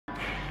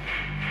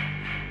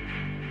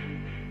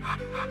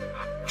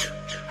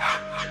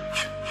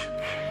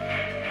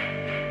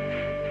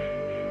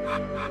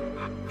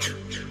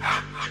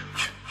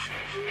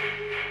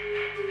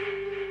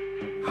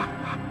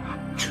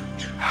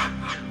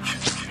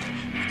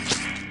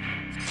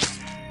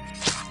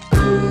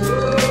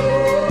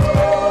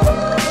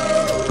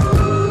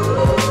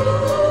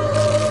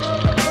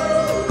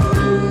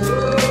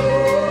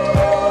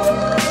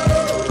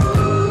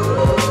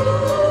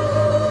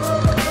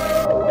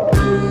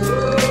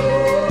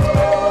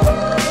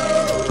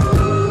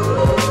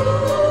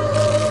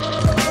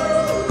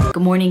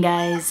Good morning,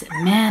 guys.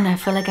 Man, I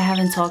feel like I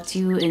haven't talked to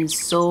you in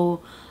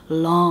so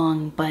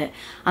long, but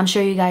I'm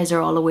sure you guys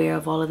are all aware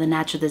of all of the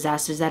natural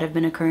disasters that have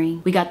been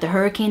occurring. We got the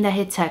hurricane that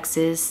hit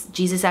Texas.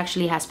 Jesus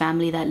actually has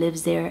family that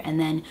lives there, and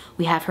then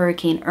we have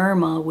Hurricane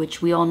Irma,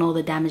 which we all know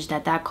the damage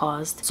that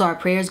caused. So our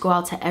prayers go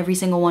out to every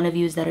single one of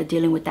you that are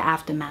dealing with the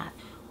aftermath.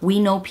 We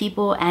know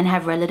people and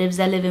have relatives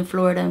that live in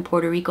Florida and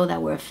Puerto Rico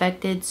that were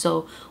affected,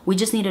 so we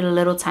just needed a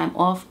little time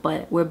off,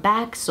 but we're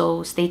back,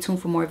 so stay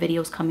tuned for more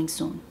videos coming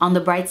soon. On the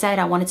bright side,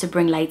 I wanted to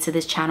bring light to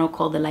this channel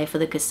called The Life of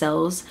the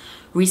Cassels.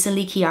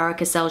 Recently, Kiara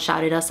Cassell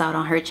shouted us out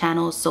on her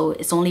channel, so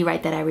it's only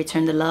right that I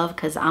return the love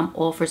because I'm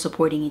all for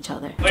supporting each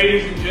other.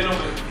 Ladies and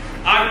gentlemen,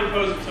 I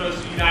propose a toast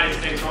to the United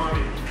States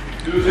Army.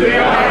 To the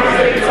United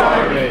States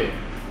Army!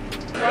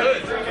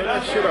 Turn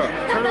that shit up.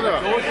 Turn it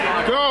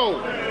up.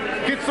 Go!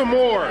 Get some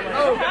more.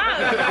 Oh,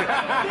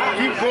 wow.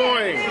 Keep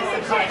going.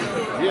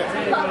 Yeah.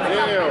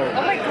 Damn.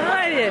 Oh my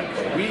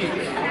god. Weak.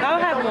 I'll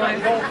have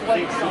one.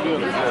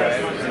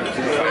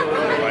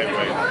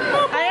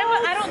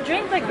 I don't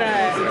drink like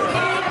that.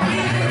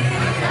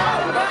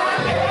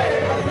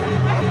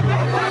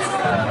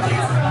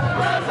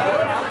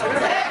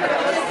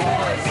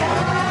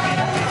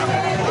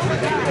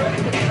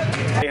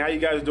 Hey, how you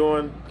guys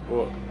doing?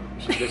 Well,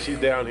 she's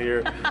down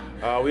here.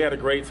 We had a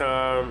great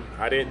time.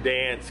 I didn't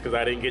dance because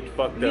I didn't get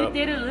fucked up.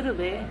 You did a little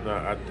bit.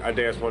 No, I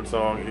danced one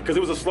song because it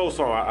was a slow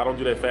song. I don't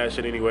do that fast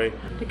shit anyway.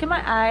 Look at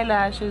my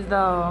eyelashes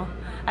though.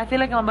 I feel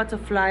like I'm about to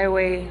fly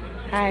away.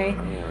 Hi.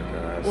 Oh my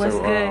God. What's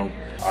good?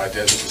 I,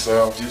 Desmond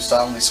Cassell, Do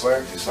solemnly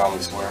swear do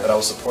solemnly swear that I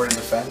will support and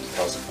defend that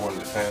I will support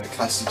and defend the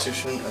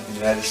Constitution of the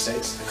United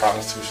States the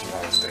Constitution of the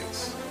United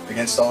States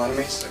against all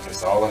enemies,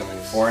 against all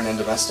enemies, foreign and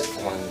domestic,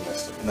 foreign and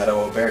domestic, and that I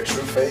will bear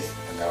true faith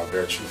and that I will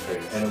bear true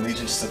faith and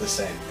allegiance to the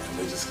same, and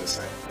allegiance to the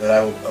same. that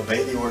I will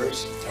obey the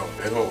orders I will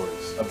obey the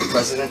orders of the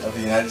President of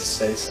the United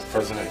States of the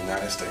President of the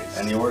United States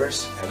and the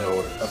orders and the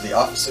orders of the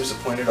officers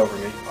appointed over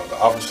me of the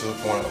officers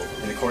appointed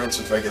over in accordance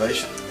with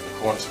regulation in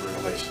accordance with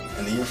regulation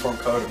and the Uniform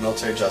Code of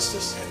Military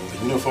Justice, and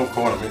the Uniform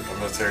Code of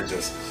Military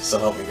Justice. so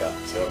help me God.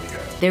 So help me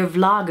God. They're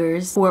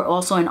vloggers who are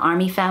also an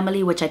army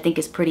family, which I think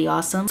is pretty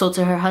awesome. So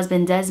to her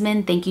husband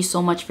Desmond, thank you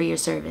so much for your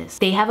service.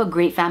 They have a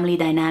great family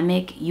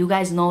dynamic. You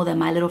guys know that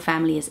my little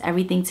family is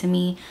everything to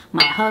me.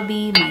 My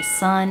hubby, my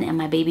son, and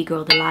my baby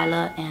girl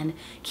Delilah. And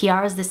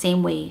Kiara's the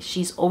same way.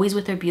 She's always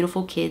with her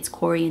beautiful kids,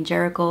 Corey and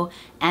Jericho,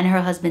 and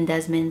her husband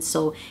Desmond.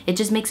 So it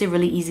just makes it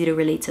really easy to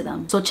relate to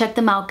them. So check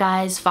them out,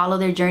 guys. Follow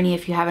their journey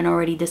if you haven't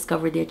already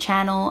discovered their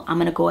channel. I'm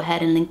gonna go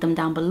ahead and link them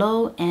down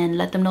below and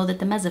let them know that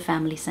the Meza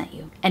family sent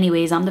you.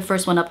 Anyways, I'm the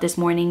first one up this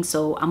morning,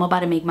 so I'm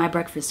about to make my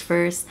breakfast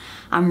first.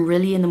 I'm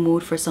really in the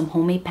mood for some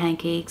homemade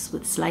pancakes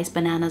with sliced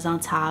bananas on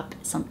top,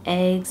 some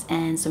eggs,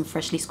 and some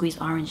freshly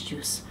squeezed orange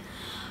juice.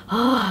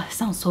 Oh, it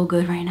sounds so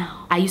good right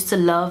now. I used to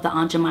love the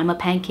Aunt Jemima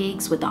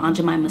pancakes with the Aunt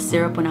Jemima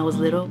syrup when I was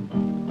little.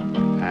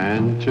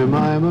 Aunt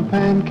Jemima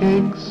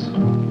pancakes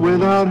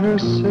without her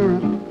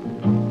syrup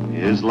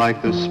is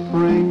like the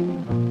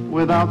spring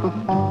without the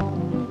fall.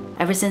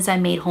 Ever since I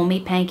made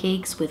homemade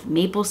pancakes with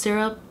maple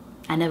syrup,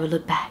 I never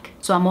looked back.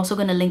 So I'm also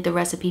gonna link the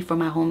recipe for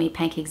my homemade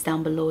pancakes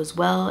down below as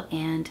well.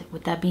 And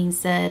with that being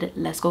said,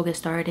 let's go get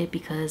started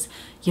because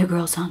your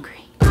girl's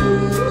hungry.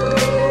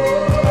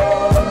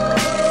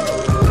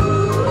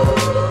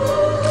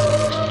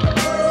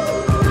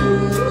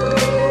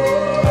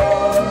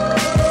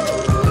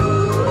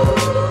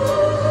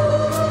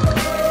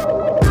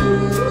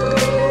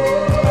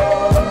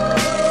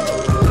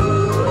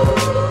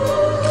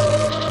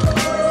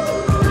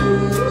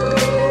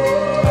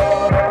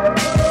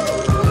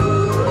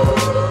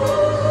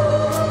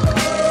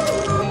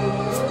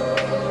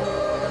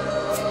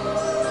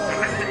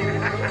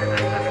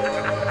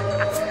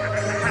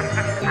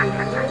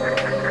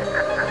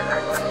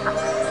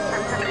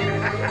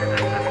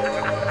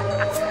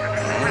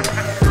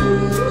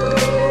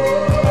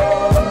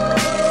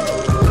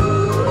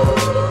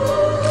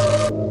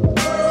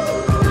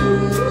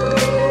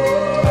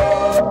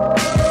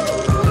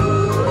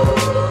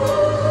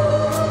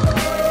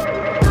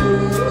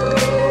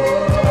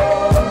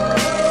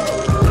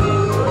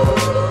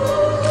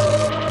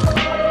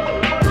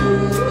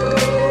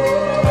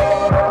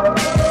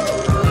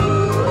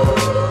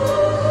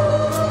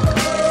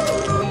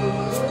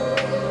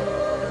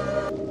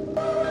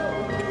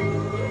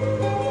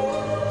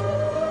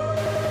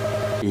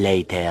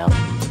 Later.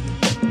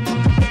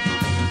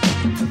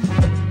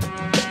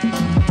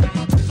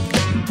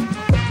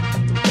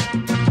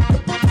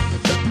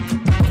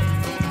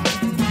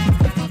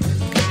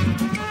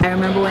 I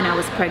remember when I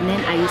was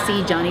pregnant, I used to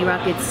eat Johnny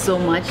Rockets so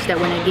much that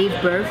when I gave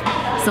birth,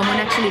 someone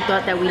actually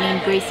thought that we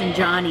named Grace and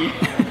Johnny.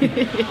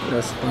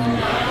 That's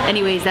funny.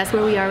 Anyways, that's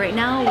where we are right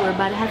now. We're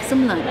about to have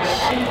some lunch.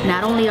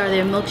 Not only are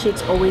their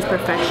milkshakes always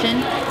perfection,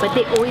 but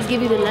they always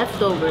give you the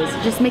leftovers.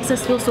 It just makes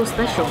us feel so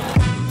special.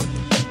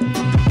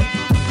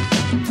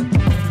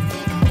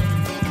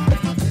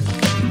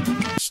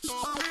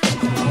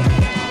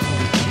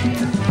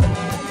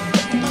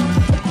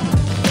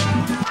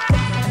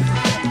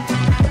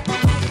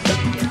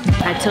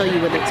 I tell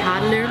you, with a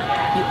toddler,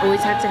 you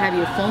always have to have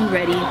your phone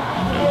ready,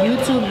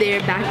 YouTube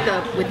there backed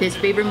up with his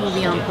favorite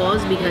movie on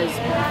pause because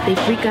they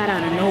freak out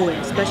of nowhere,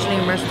 especially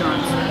in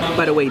restaurants.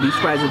 By the way, these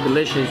fries are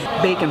delicious.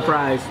 Bacon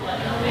fries.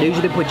 They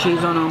usually put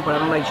cheese on them, but I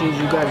don't like cheese,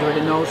 you guys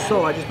already know,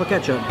 so I just put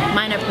ketchup.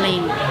 Mine are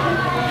plain.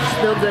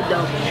 Still good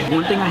though.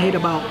 One thing I hate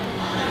about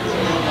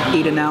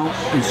eating out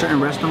in certain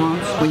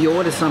restaurants, when you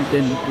order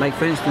something, like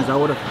for instance, I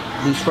order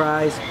these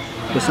fries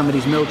with some of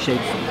these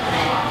milkshakes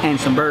and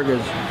some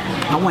burgers.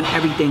 I want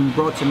everything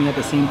brought to me at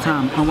the same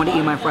time. I want to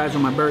eat my fries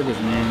with my burgers,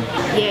 man.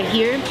 Yeah,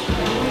 here,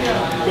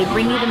 they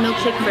bring you the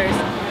milkshake first,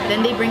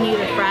 then they bring you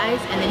the fries,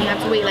 and then you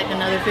have to wait like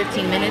another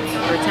 15 minutes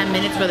or 10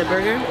 minutes for the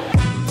burger.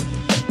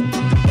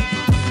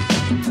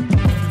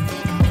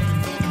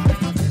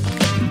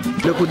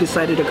 Look who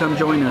decided to come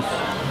join us.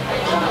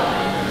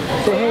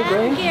 Say hey,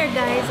 Gray. I don't care,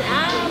 guys.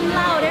 I'm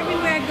loud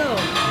everywhere I go.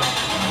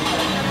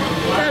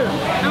 Tell them,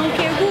 I don't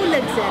care who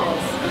looks at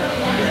us.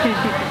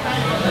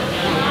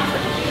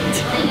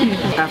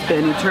 After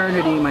an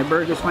eternity, my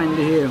burger's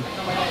finally here.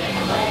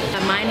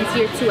 Mine is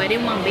here too. I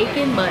didn't want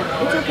bacon, but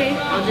it's okay.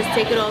 I'll just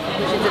take it off and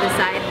push it to the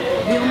side.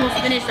 We almost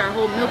finished our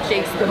whole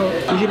milkshakes though.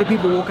 Usually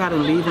people walk out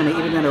and leave when they're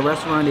eating at a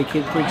restaurant, their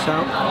kid freaks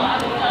out.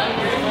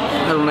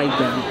 I don't like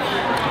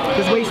that.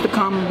 There's ways to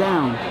calm them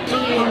down.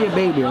 I'm your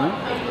baby, right?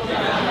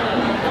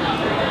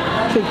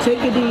 So take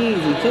it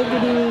easy, take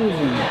it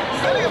easy.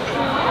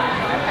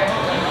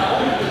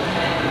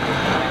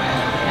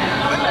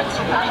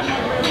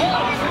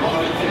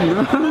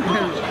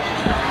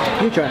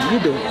 You try, you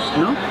do it,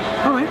 no?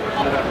 Alright.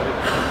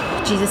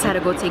 Jesus had to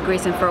go take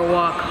Grayson for a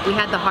walk. We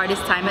had the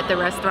hardest time at the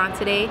restaurant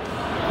today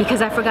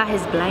because I forgot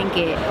his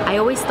blanket. I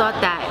always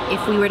thought that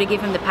if we were to give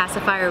him the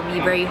pacifier, it would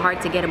be very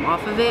hard to get him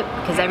off of it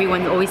because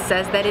everyone always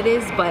says that it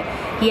is, but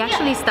he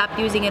actually stopped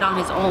using it on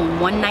his own.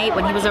 One night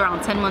when he was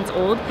around 10 months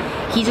old,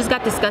 he just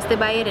got disgusted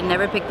by it and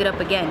never picked it up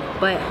again.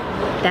 But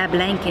that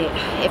blanket,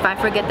 if I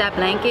forget that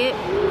blanket,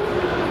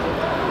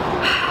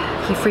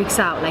 he freaks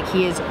out like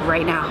he is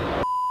right now.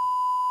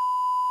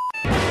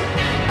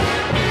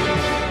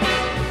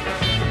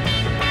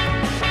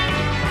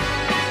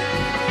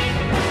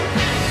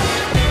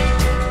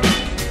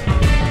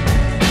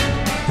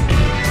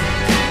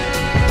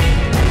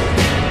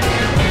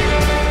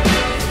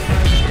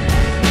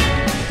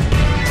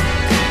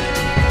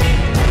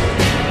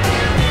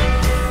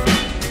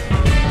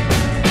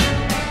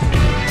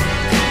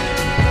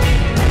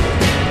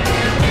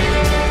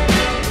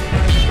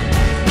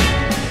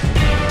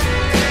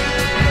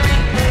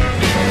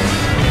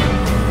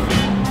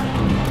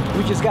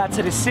 Got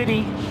to the city,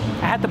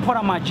 I had to put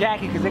on my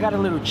jacket because it got a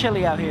little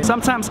chilly out here.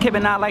 Sometimes Kib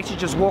and I like to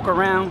just walk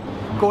around,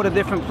 go to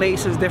different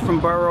places,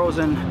 different boroughs,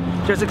 and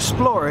just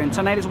explore, and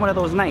tonight is one of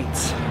those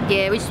nights.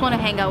 Yeah, we just want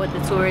to hang out with the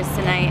tourists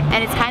tonight,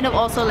 and it's kind of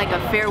also like a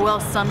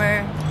farewell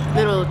summer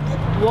little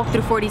walk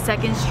through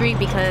 42nd Street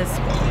because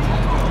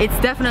it's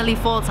definitely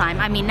fall time.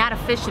 I mean, not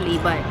officially,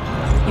 but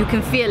you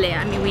can feel it.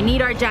 I mean, we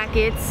need our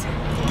jackets.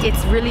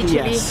 It's really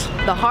chilly. Yes.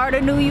 The heart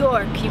of New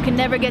York. You can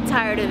never get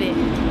tired of it.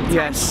 Times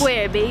Yes.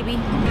 Square, baby.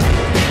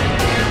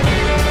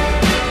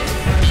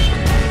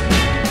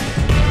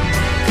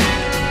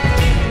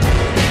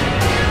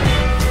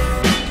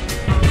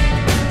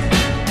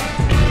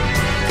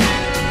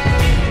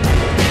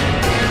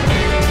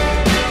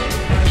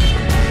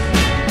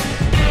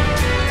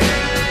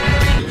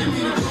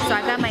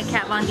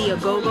 A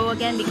go-go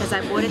again because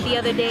I bought it the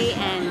other day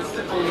and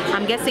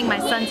I'm guessing my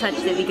son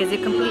touched it because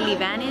it completely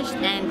vanished,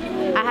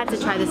 and I had to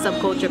try the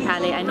Subculture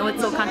palette. I know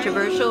it's so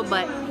controversial,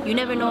 but you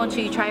never know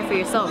until you try it for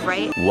yourself,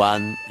 right?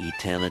 One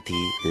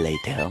eternity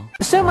later.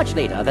 So much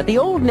later that the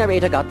old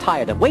narrator got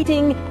tired of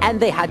waiting and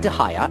they had to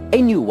hire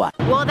a new one.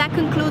 Well, that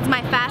concludes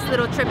my fast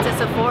little trip to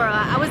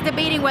Sephora. I was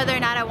debating whether or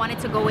not I wanted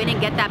to go in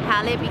and get that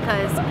palette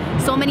because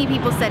so many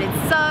people said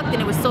it sucked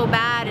and it was so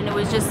bad and it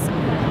was just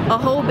a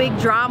whole big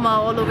drama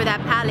all over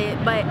that palette.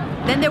 But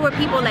then there were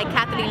people like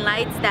Kathleen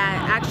Lights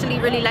that actually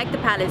really liked the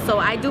palette. So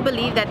I do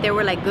believe that there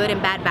were like good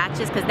and bad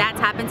batches because that's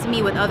happened to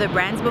me with other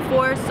brands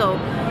before. So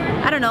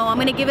I don't know, I'm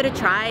gonna give it a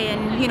try,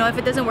 and you know, if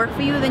it doesn't work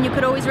for you, then you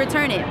could always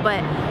return it.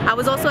 But I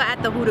was also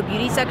at the Huda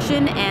Beauty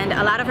section and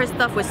a lot of her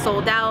stuff was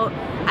sold out.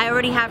 I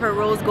already have her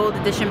Rose Gold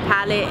Edition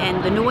palette,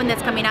 and the new one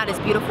that's coming out is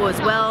beautiful as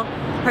well.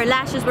 Her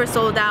lashes were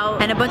sold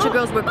out, and a bunch of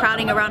girls were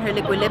crowding around her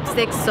liquid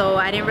lipsticks, so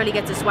I didn't really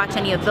get to swatch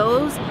any of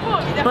those.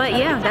 But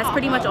yeah, that's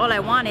pretty much all I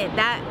wanted.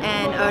 That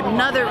and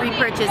another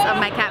repurchase of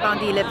my Kat Von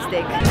D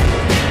lipstick.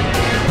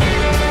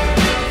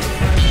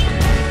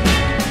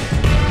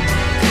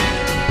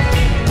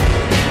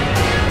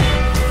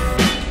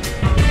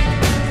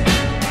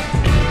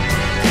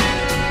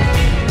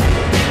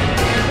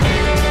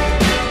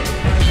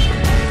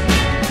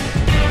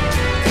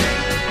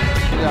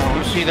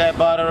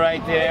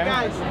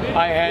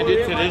 I hand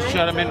it to this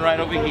gentleman right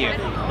over here.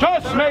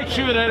 Just make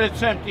sure that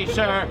it's empty,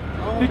 sir,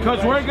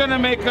 because we're gonna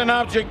make an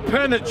object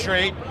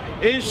penetrate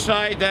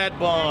inside that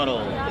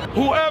bottle.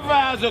 Whoever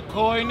has a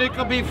coin, it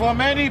could be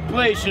from any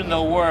place in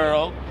the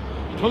world,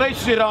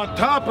 place it on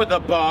top of the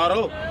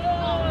bottle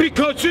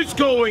because it's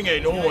going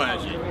in. Who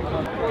has it?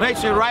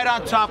 Place it right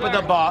on top of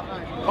the bottle.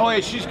 Oh,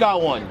 yeah, she's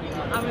got one.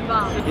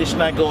 It's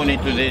not going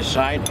into this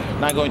side,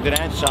 not going to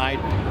that side,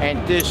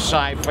 and this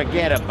side,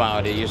 forget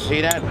about it. You see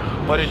that?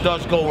 But it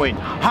does go in.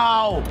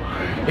 How?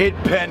 It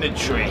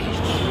penetrates.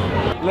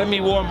 Let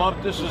me warm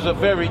up. This is a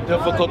very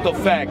difficult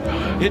effect.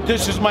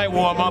 This is my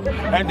warm up,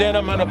 and then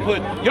I'm gonna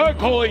put your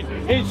coin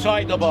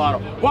inside the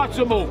bottle. Watch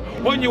the move.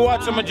 When you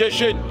watch a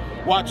magician,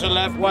 watch the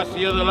left, watch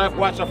the other left,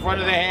 watch the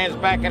front of the hands,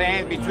 back of the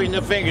hands, between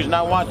the fingers.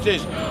 Now watch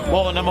this.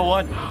 Ball number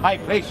one, I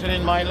place it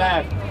in my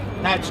lap.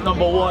 That's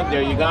number one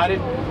there, you got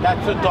it?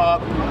 That's the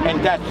dog,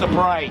 and that's the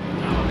bride.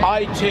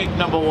 I take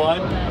number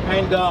one,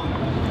 and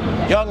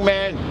young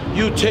man,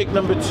 you take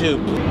number two.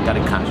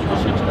 Gotta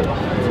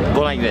concentrate.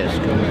 Go like this.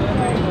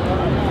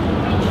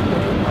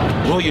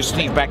 Roll your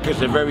sleeve back because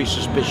they're very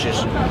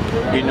suspicious.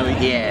 You know,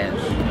 yes.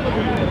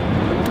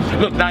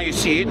 Look, now you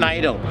see it, now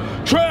you don't.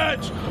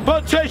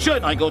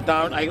 Transportation! I go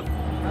down,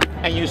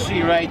 and you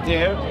see right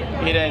there,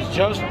 it has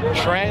just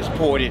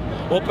transported.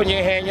 Open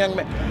your hand, young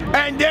man.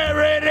 And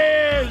there it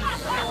is!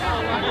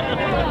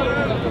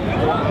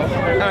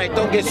 All right,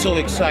 don't get so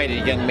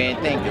excited, young man.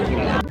 Thank you.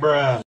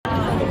 Bruh.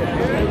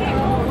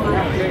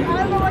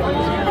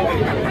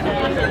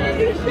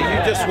 Did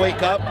you just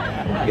wake up?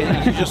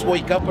 Did you just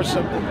wake up or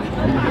something?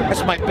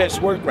 That's my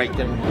best work right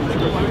there.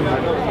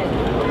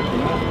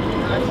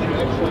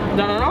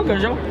 No,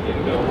 good, Joe.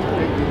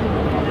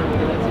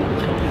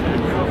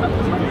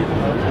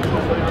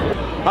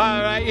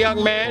 All right,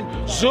 young man,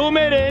 zoom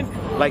it in.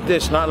 Like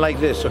this, not like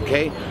this,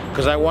 okay?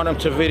 Because I want him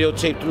to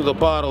videotape through the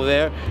bottle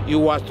there. You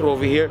watch through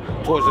over here,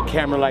 towards the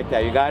camera like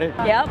that. You got it?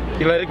 Yep.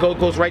 You let it go, it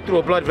goes right through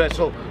a blood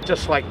vessel,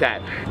 just like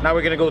that. Now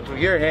we're gonna go through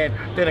your hand,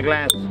 then a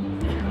glass,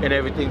 and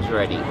everything's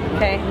ready.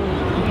 Okay.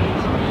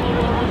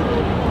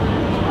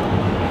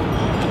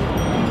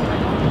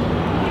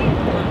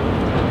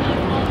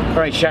 All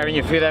right, Sharon,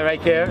 you feel that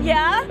right there?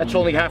 Yeah. That's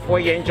only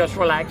halfway in, just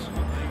relax.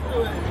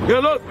 Yeah,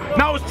 look,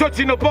 now it's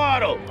touching the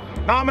bottle.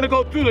 Now I'm gonna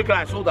go through the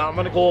glass. Hold on, I'm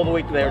gonna go all the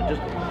way to there.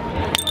 Just.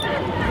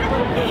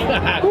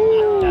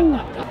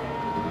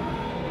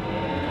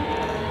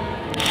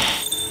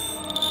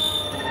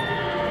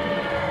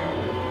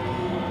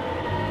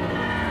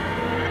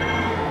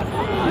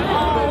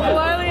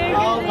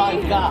 Oh my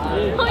God.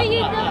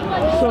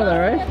 Saw that,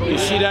 right? You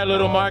see that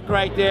little mark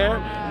right there?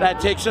 That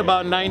takes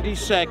about 90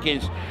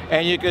 seconds.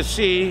 And you can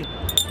see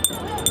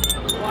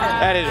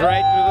that is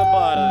right through the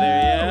bottle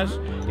there, yes?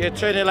 You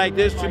turn it like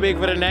this, too big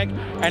for the neck,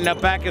 and the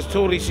back is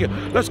totally sealed.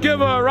 Let's give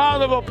her a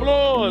round of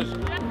applause.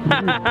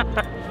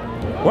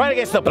 Right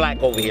against the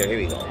black over here. Here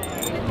we go.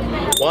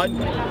 1,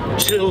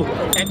 2,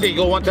 and 3.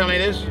 Go one time like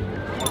this.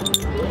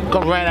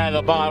 Comes right out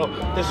of the bottle.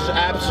 This is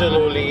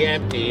absolutely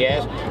empty,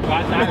 yes?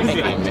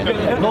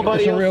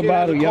 Nobody else real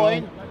bottle,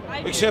 y'all.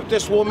 Except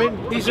this woman.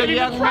 He's a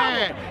young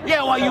man.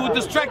 Yeah, while you were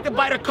distracted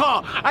by the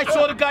car. I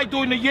saw the guy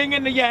doing the yin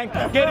and the yang,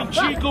 getting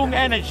qigong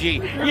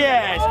energy.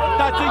 Yes,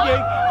 that's a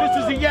yin. This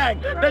is a yang.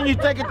 Then you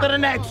take it to the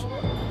next.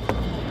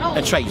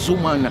 That's right. Zoom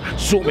in, my man.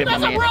 Zoom in.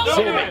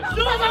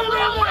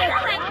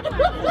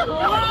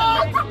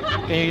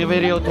 Can you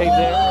videotape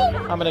there?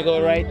 I'm gonna go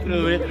right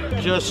through it,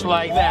 just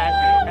like that,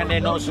 and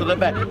then also the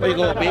back. Or you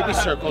go a baby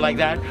circle like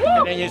that,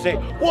 and then you say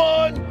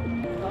 1.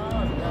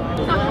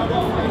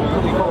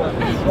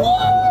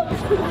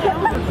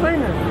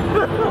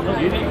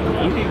 You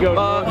can go to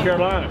North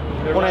Carolina.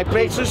 When I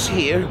place this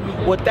here,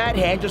 with that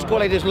hand, just go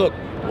like this. Look,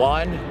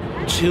 1,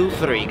 2,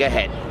 3. Go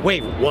ahead.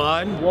 Wave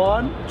 1,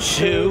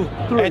 2,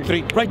 and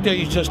 3. Right there,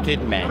 you just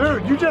did, man.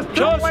 Dude, you just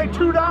took away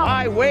 $2.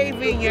 By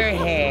waving your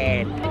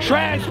hand.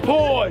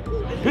 Transport.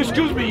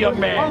 Excuse me, young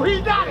man. Oh, he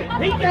got it.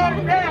 He got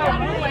it now.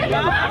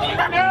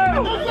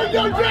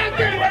 Go drink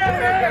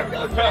it.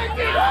 Go drink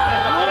it.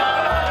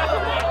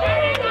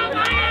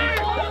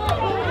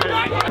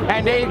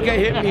 And they can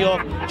hit me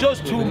off.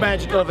 Just 2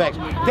 magical effects.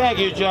 Thank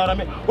you,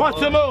 gentlemen. What's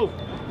the move?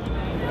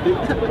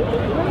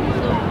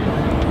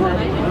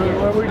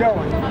 Where are we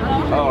going?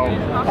 Oh,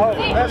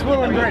 that's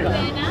Will and Grace.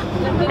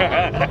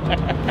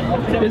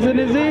 It's in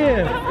his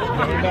ear.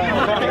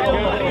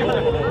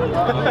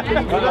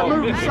 I'm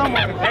moving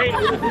somewhere. Hey,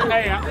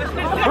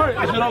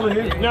 Is it over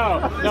here? no,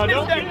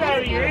 don't get it out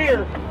of your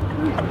ear.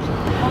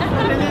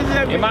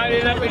 It might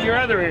end up in your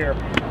other ear.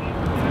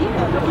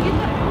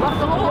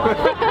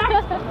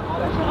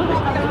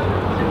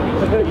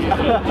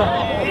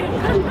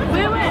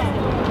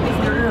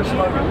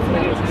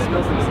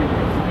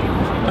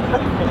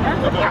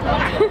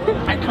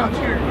 I can't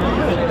hear.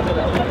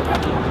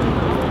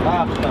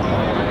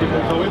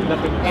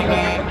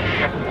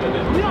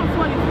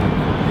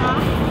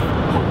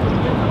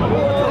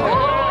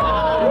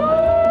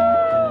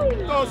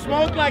 Go small.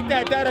 smoke like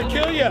that, that'll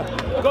kill you.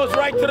 Goes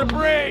right to the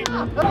brain.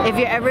 If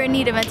you're ever in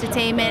need of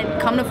entertainment,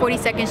 come to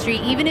 42nd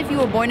Street. Even if you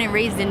were born and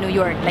raised in New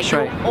York, like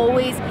you'll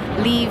always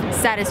leave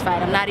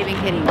satisfied. I'm not even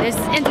kidding. There's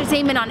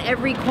entertainment on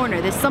every corner.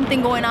 There's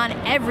something going on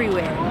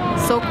everywhere.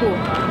 So cool.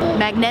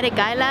 Magnetic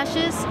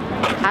eyelashes.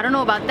 I don't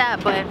know about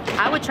that, but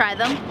I would try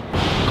them.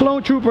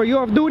 Clone Trooper, you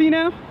off duty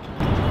now?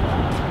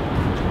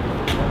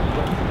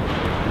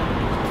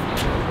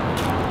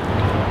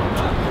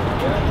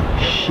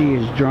 She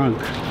is drunk.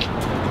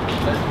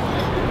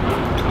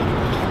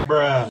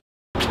 Bruh.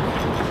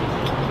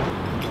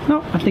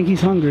 No, I think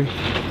he's hungry.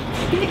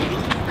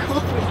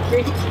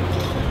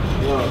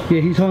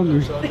 Yeah, he's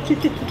hungry.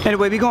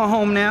 Anyway, we're going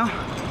home now.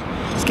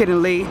 It's getting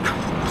late.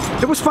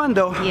 It was fun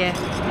though. Yeah,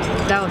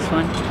 that was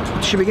fun.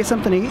 Should we get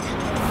something to eat?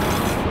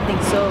 I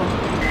think so.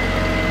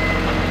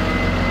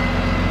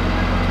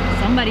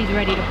 Somebody's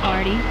ready to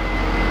party.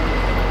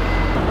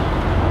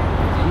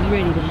 He's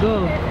ready to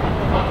go.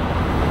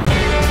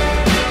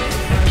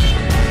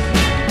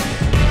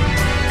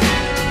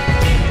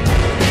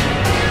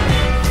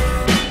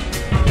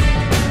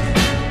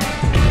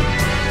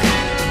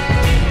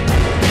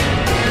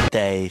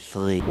 Day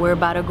 3. We're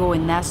about to go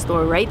in that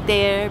store right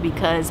there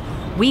because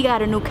we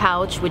got a new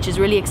couch, which is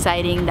really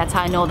exciting. That's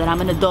how I know that I'm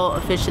an adult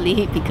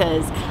officially,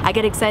 because I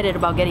get excited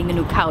about getting a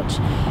new couch.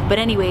 But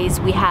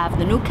anyways, we have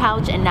the new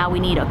couch and now we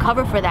need a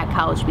cover for that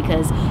couch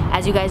because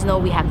as you guys know,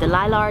 we have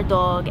Delilah, our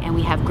dog, and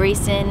we have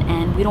Grayson,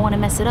 and we don't want to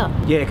mess it up.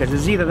 Yeah, because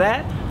it's either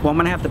that or I'm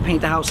gonna have to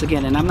paint the house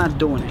again, and I'm not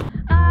doing it.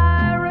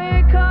 I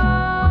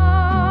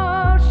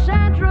recall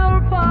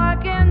Central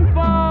Park and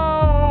phone.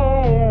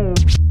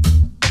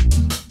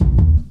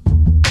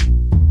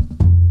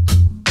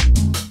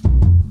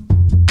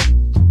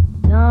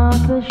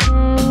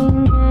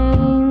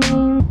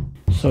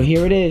 So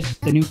here it is,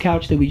 the new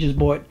couch that we just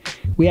bought.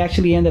 We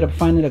actually ended up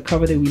finding a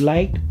cover that we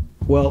liked.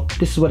 Well,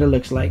 this is what it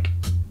looks like.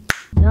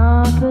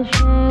 Oh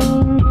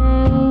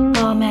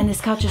man, this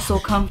couch is so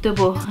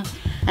comfortable.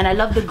 And I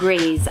love the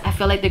grays. I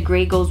feel like the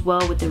gray goes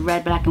well with the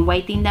red, black, and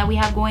white theme that we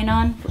have going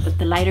on. With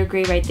the lighter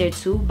gray right there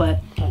too.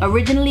 But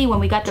originally when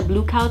we got the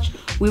blue couch,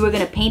 we were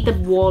gonna paint the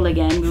wall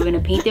again. We were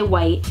gonna paint it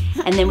white.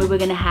 And then we were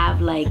gonna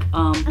have like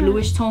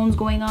bluish tones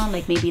going on.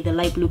 Like maybe the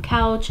light blue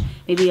couch,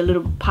 maybe a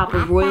little pop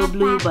of royal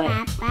blue. But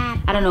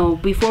I don't know,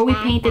 before we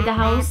painted the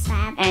house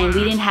and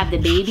we didn't have the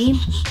baby.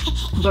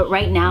 But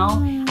right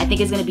now, I think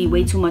it's gonna be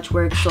way too much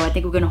work. So I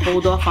think we're gonna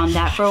hold off on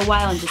that for a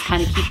while and just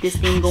kind of keep this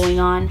thing going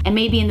on. And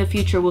maybe in the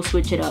future we'll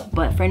switch it up.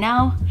 But for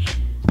now,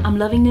 I'm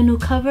loving the new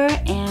cover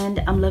and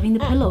I'm loving the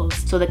pillows.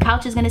 So the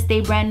couch is gonna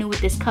stay brand new with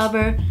this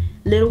cover.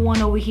 Little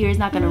one over here is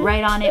not gonna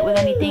write on it with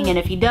anything. And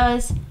if he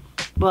does,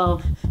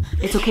 well,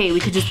 it's okay. We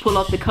could just pull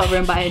off the cover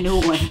and buy a new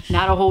one.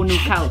 Not a whole new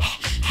couch.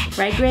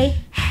 Right, Gray?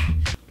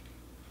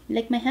 You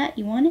like my hat?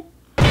 You want it?